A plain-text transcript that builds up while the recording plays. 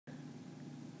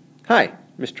Hi,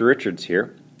 Mr. Richards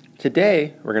here.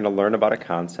 Today we're going to learn about a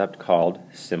concept called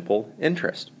simple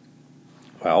interest.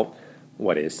 Well,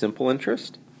 what is simple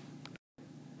interest?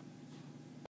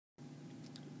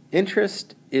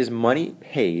 Interest is money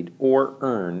paid or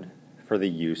earned for the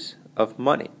use of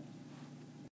money.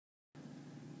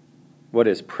 What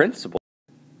is principal?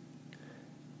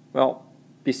 Well,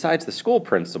 besides the school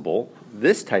principal,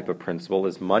 this type of principal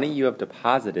is money you have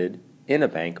deposited in a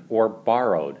bank or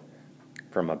borrowed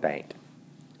from a bank.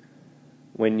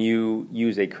 When you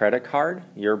use a credit card,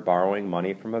 you're borrowing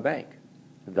money from a bank.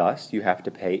 Thus, you have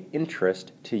to pay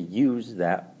interest to use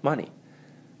that money.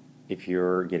 If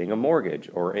you're getting a mortgage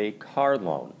or a car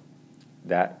loan,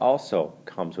 that also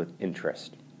comes with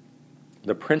interest.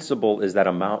 The principal is that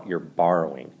amount you're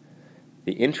borrowing.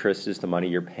 The interest is the money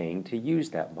you're paying to use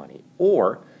that money.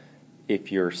 Or,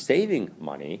 if you're saving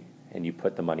money and you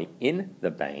put the money in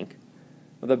the bank,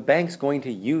 well, the bank's going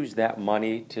to use that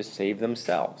money to save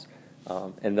themselves.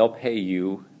 And they'll pay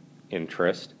you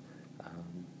interest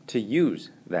to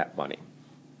use that money.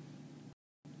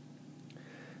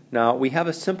 Now, we have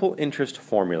a simple interest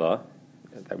formula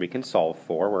that we can solve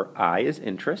for, where I is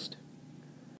interest,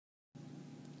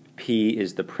 P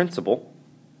is the principal,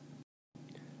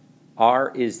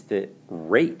 R is the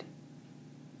rate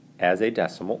as a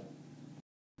decimal,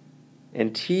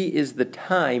 and T is the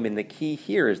time, and the key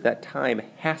here is that time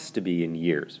has to be in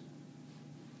years.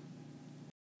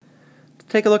 Let's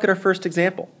take a look at our first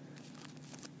example.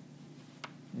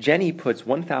 Jenny puts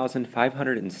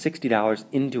 $1,560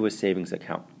 into a savings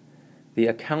account. The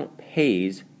account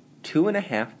pays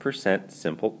 2.5%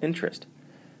 simple interest.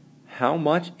 How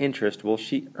much interest will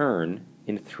she earn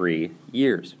in 3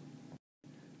 years?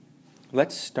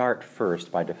 Let's start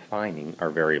first by defining our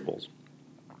variables.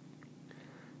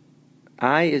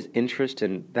 I is interest,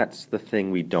 and that's the thing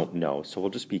we don't know, so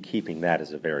we'll just be keeping that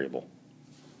as a variable.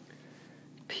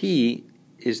 P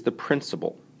is the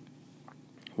principal.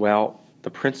 Well, the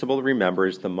principal, remember,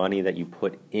 is the money that you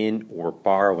put in or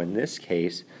borrow. In this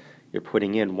case, you're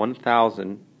putting in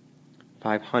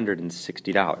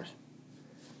 $1,560.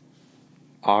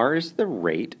 R is the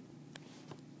rate,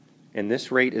 and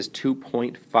this rate is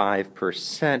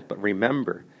 2.5%, but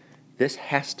remember, this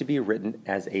has to be written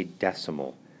as a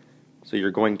decimal. So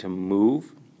you're going to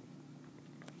move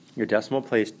your decimal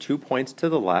place 2 points to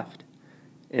the left,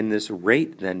 and this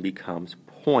rate then becomes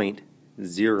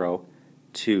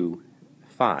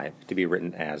 0.025 to be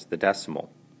written as the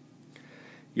decimal.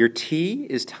 Your T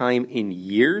is time in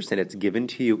years, and it's given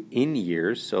to you in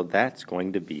years, so that's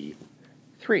going to be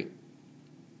 3.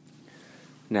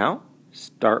 Now,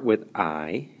 start with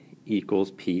I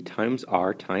equals P times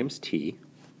R times T.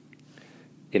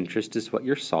 Interest is what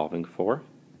you're solving for.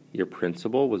 Your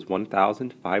principal was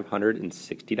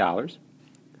 $1,560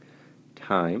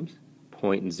 times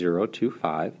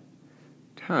 0.025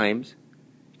 times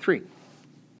 3.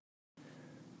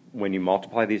 When you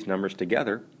multiply these numbers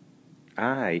together,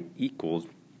 I equals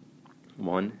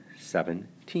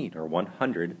 117 or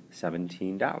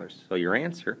 $117. So your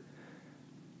answer,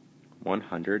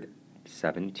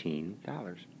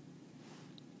 $117.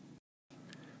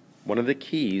 One of the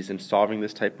keys in solving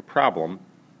this type of problem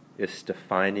is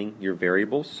defining your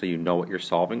variables so you know what you're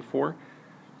solving for.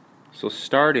 So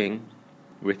starting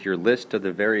with your list of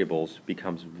the variables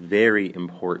becomes very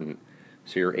important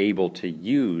so you're able to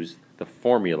use the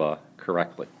formula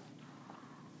correctly.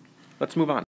 Let's move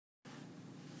on.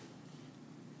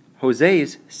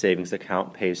 Jose's savings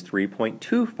account pays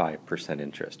 3.25%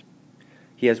 interest.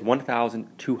 He has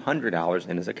 $1,200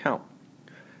 in his account.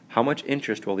 How much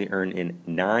interest will he earn in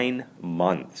 9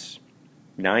 months?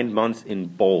 9 months in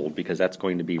bold, because that's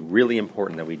going to be really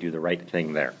important that we do the right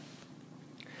thing there.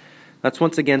 Let's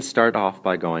once again start off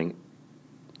by going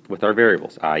with our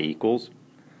variables. I equals,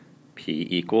 P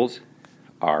equals,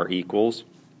 R equals,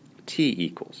 T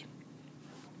equals.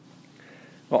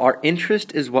 Well, our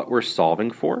interest is what we're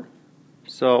solving for,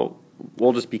 so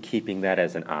we'll just be keeping that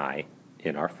as an I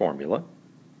in our formula.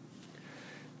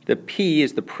 The P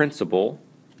is the principal,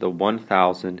 the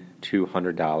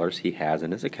 $1,200 he has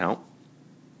in his account.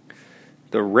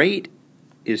 The rate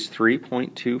is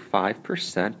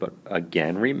 3.25%, but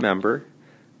again, remember,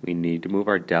 we need to move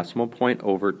our decimal point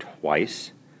over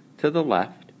twice to the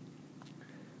left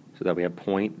so that we have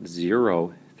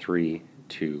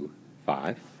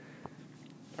 0.0325.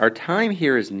 Our time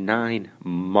here is 9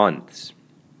 months.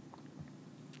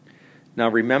 Now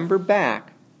remember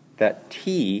back that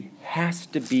T has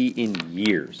to be in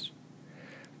years.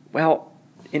 Well,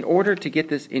 in order to get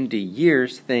this into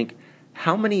years, think,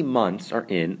 how many months are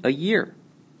in a year?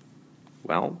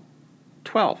 Well,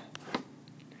 12.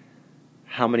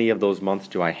 How many of those months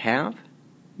do I have?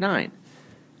 9.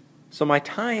 So my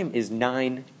time is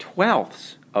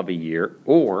 9/12 of a year,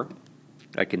 or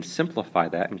I can simplify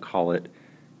that and call it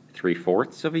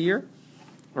 3/4 of a year,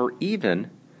 or even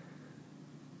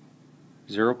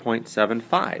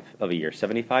 0.75 of a year,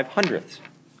 75/100ths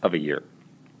of a year.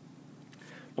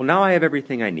 Well, now I have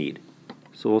everything I need.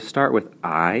 So we'll start with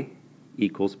I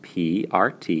equals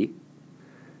PRT,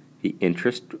 the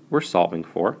interest we're solving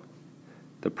for.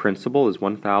 The principal is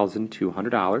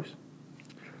 $1,200.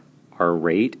 Our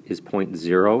rate is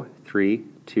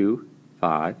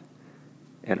 0.0325,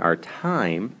 and our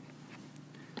time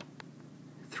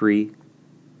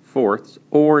 3/4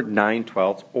 or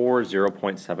 9/12 or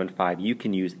 0.75. You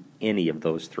can use any of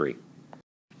those three.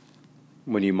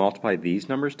 When you multiply these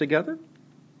numbers together,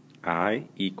 I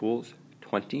equals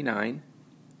 29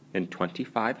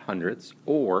 25/100ths,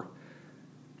 or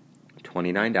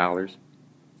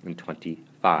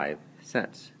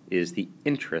 $29.25 is the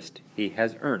interest he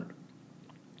has earned.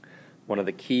 One of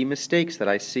the key mistakes that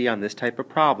I see on this type of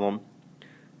problem,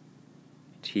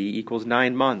 T equals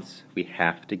 9 months. We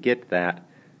have to get that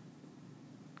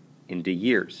into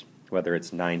years, whether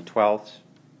it's 9/12,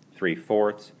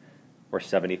 3/4, or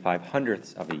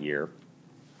 75/100ths of a year.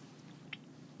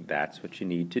 That's what you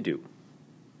need to do.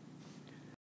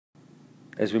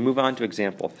 As we move on to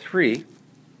example 3,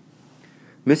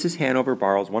 Mrs. Hanover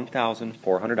borrows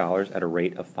 $1,400 at a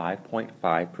rate of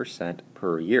 5.5%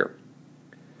 per year.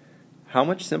 How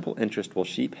much simple interest will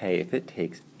she pay if it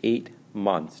takes 8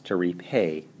 months to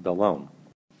repay the loan?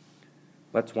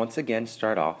 Let's once again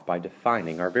start off by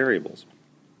defining our variables.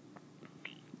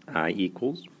 I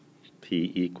equals,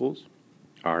 P equals,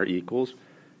 R equals,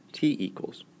 T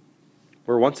equals.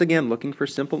 We're once again looking for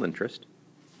simple interest.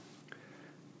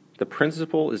 The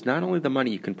principal is not only the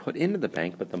money you can put into the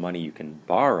bank, but the money you can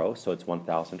borrow, so it's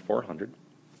 $1,400.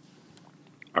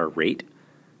 Our rate,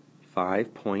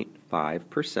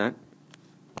 5.5%.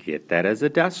 Get that as a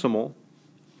decimal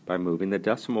by moving the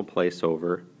decimal place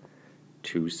over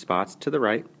 2 spots to the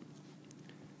right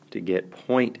to get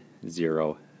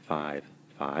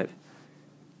 0.055.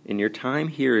 And your time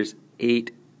here is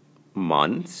 8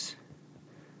 months.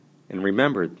 And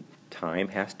remember, time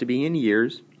has to be in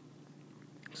years.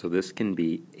 So this can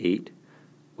be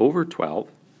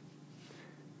 8/12,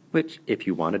 which, if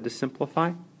you wanted to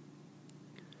simplify,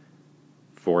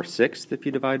 4/6 if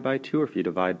you divide by 2, or if you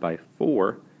divide by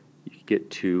 4, you get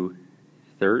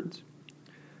 2/3,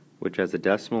 which as a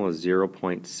decimal is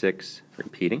 0.6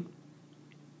 repeating.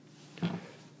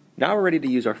 Now we're ready to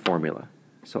use our formula.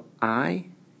 So I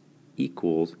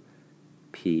equals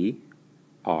PRT.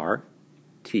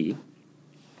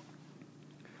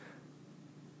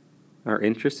 Our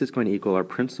interest is going to equal our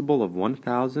principal of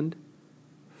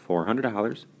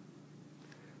 $1,400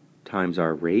 times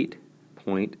our rate,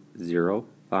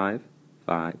 0.055,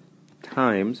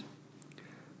 times,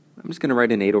 I'm just going to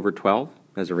write in 8/12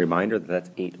 as a reminder that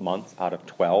that's 8 months out of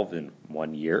 12 in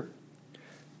 1 year.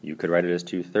 You could write it as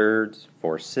 2/3,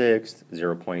 4/6,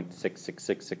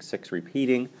 0.66666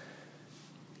 repeating.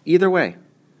 Either way,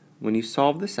 when you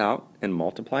solve this out and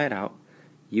multiply it out,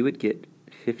 you would get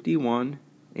 51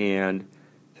 and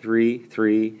 3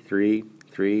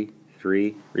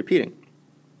 repeating.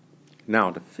 Now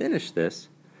to finish this,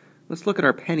 let's look at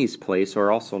our pennies place,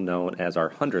 or also known as our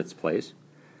hundredths place,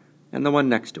 and the one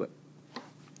next to it.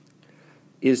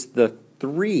 Is the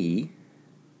 3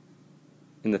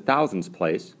 in the thousands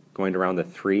place going around the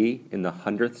 3 in the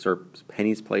hundredths or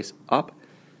pennies place up?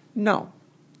 No.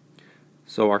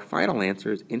 So our final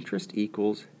answer is interest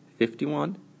equals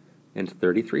 51 and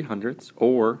 33/100ths,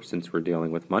 or, since we're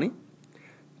dealing with money,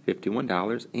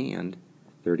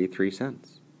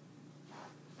 $51.33.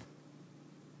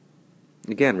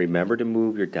 Again, remember to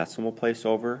move your decimal place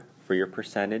over for your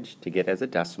percentage to get as a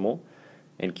decimal,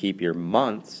 and keep your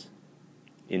months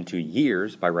into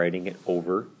years by writing it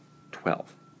over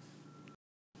 12.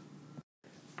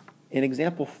 In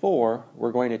example 4,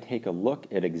 we're going to take a look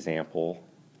at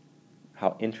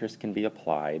how interest can be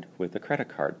applied with a credit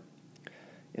card.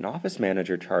 An office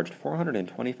manager charged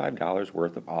 $425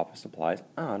 worth of office supplies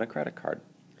on a credit card.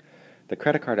 The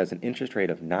credit card has an interest rate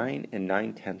of 9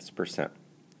 9/10%.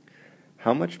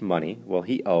 How much money will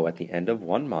he owe at the end of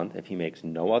 1 month if he makes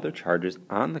no other charges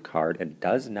on the card and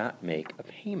does not make a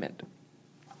payment?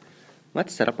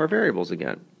 Let's set up our variables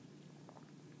again.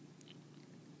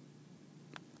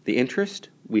 The interest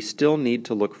we still need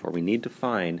to look for. We need to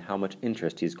find how much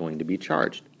interest he's going to be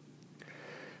charged.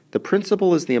 The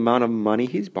principal is the amount of money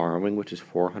he's borrowing, which is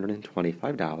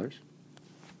 $425.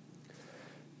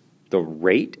 The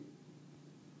rate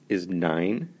is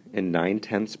 9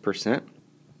 9/10%.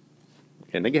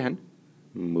 And again,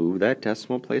 move that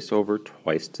decimal place over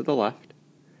twice to the left,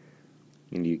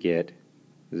 and you get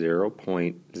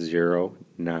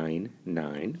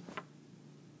 0.099.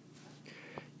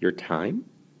 Your time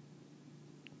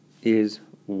is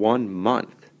 1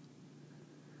 month,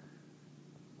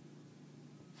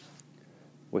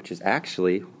 which is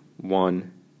actually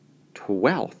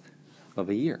 1/12 of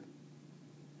a year.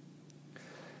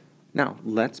 Now,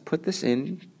 let's put this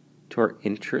in to our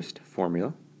interest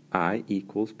formula. I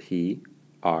equals PRT.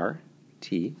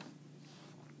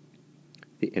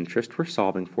 The interest we're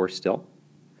solving for still.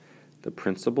 The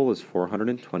principal is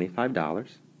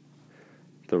 $425.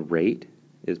 The rate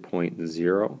is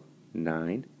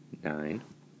 0.099.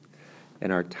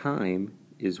 And our time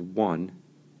is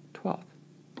 1/12.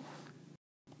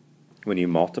 When you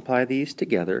multiply these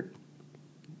together,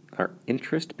 our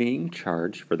interest being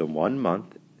charged for the 1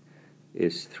 month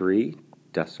is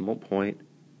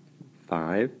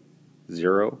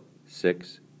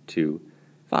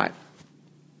 3.50625.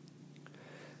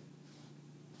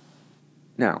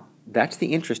 Now, that's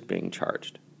the interest being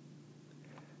charged.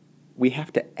 We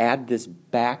have to add this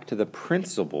back to the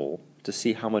principal to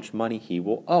see how much money he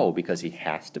will owe, because he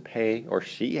has to pay, or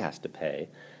she has to pay,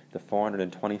 the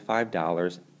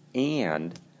 $425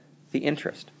 and the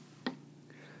interest.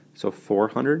 So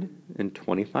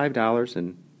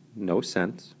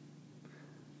 $425.00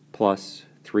 plus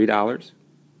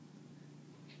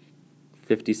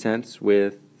 $3.50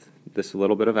 with this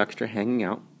little bit of extra hanging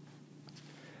out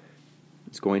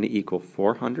is going to equal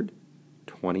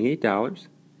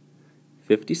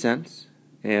 $428.50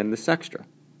 and this extra.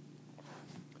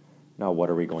 Now what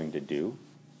are we going to do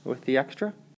with the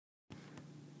extra?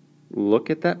 Look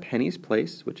at that pennies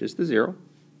place, which is the 0.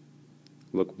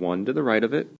 Look 1 to the right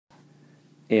of it.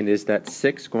 And is that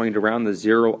 6 going to round the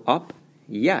 0 up?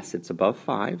 Yes, it's above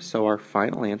 5, so our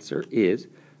final answer is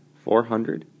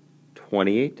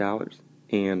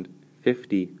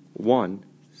 $428.51.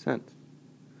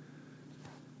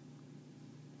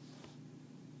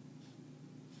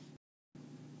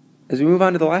 As we move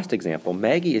on to the last example,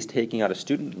 Maggie is taking out a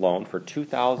student loan for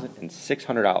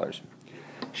 $2,600.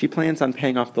 She plans on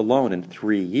paying off the loan in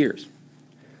 3 years.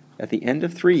 At the end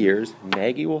of 3 years,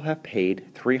 Maggie will have paid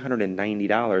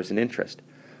 $390 in interest.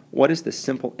 What is the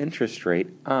simple interest rate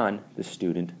on the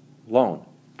student loan?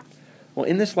 Well,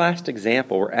 in this last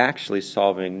example, we're actually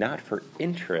solving not for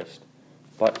interest,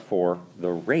 but for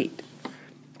the rate.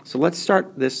 So let's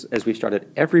start this, as we've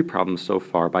started every problem so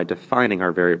far, by defining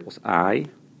our variables I,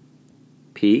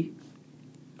 P,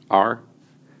 R,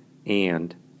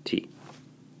 and T.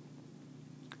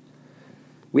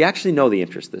 We actually know the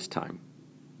interest this time.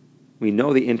 We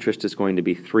know the interest is going to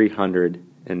be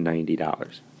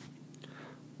 $390.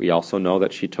 We also know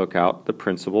that she took out the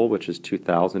principal, which is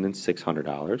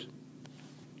 $2,600.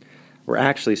 We're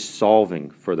actually solving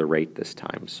for the rate this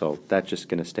time, so that's just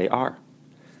going to stay R.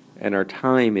 And our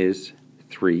time is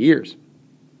 3 years.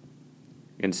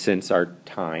 And since our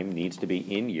time needs to be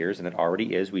in years, and it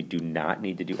already is, we do not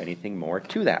need to do anything more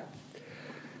to that.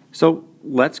 So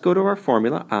let's go to our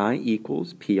formula, I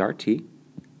equals PRT.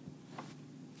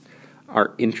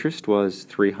 Our interest was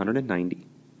 $390.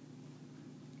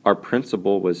 Our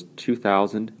principal was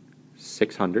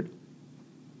 $2,600.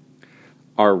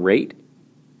 Our rate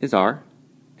is R,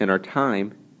 and our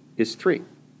time is 3.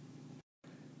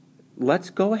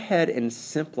 Let's go ahead and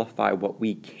simplify what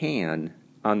we can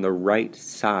on the right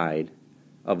side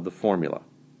of the formula.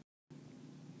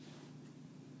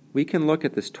 We can look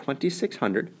at this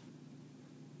 2,600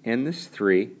 and this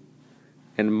 3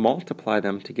 and multiply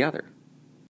them together.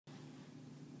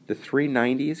 The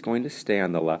 390 is going to stay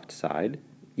on the left side,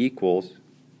 equals,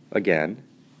 again,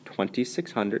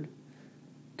 2,600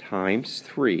 times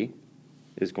 3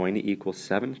 is going to equal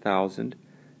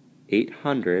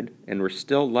 7,800, and we're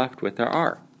still left with our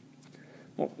R.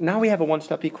 Well, now we have a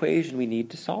one-step equation we need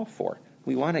to solve for.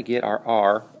 We want to get our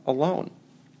R alone.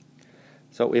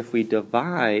 So if we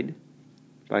divide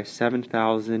by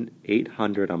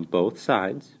 7,800 on both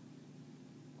sides,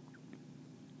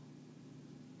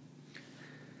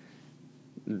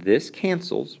 this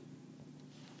cancels.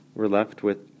 We're left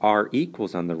with R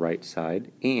equals on the right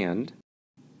side, and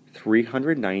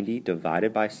 390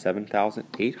 divided by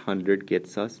 7,800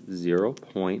 gets us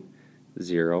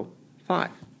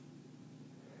 0.05.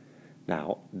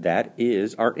 Now, that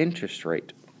is our interest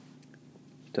rate.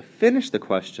 To finish the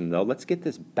question, though, let's get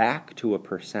this back to a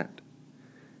percent.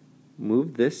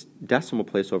 Move this decimal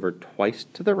place over twice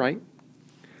to the right,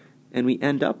 and we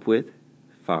end up with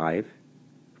 5%.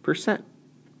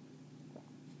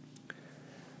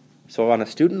 So on a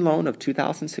student loan of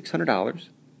 $2,600,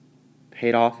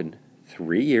 paid off in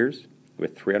 3 years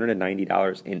with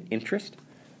 $390 in interest.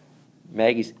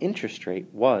 Maggie's interest rate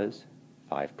was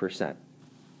 5%.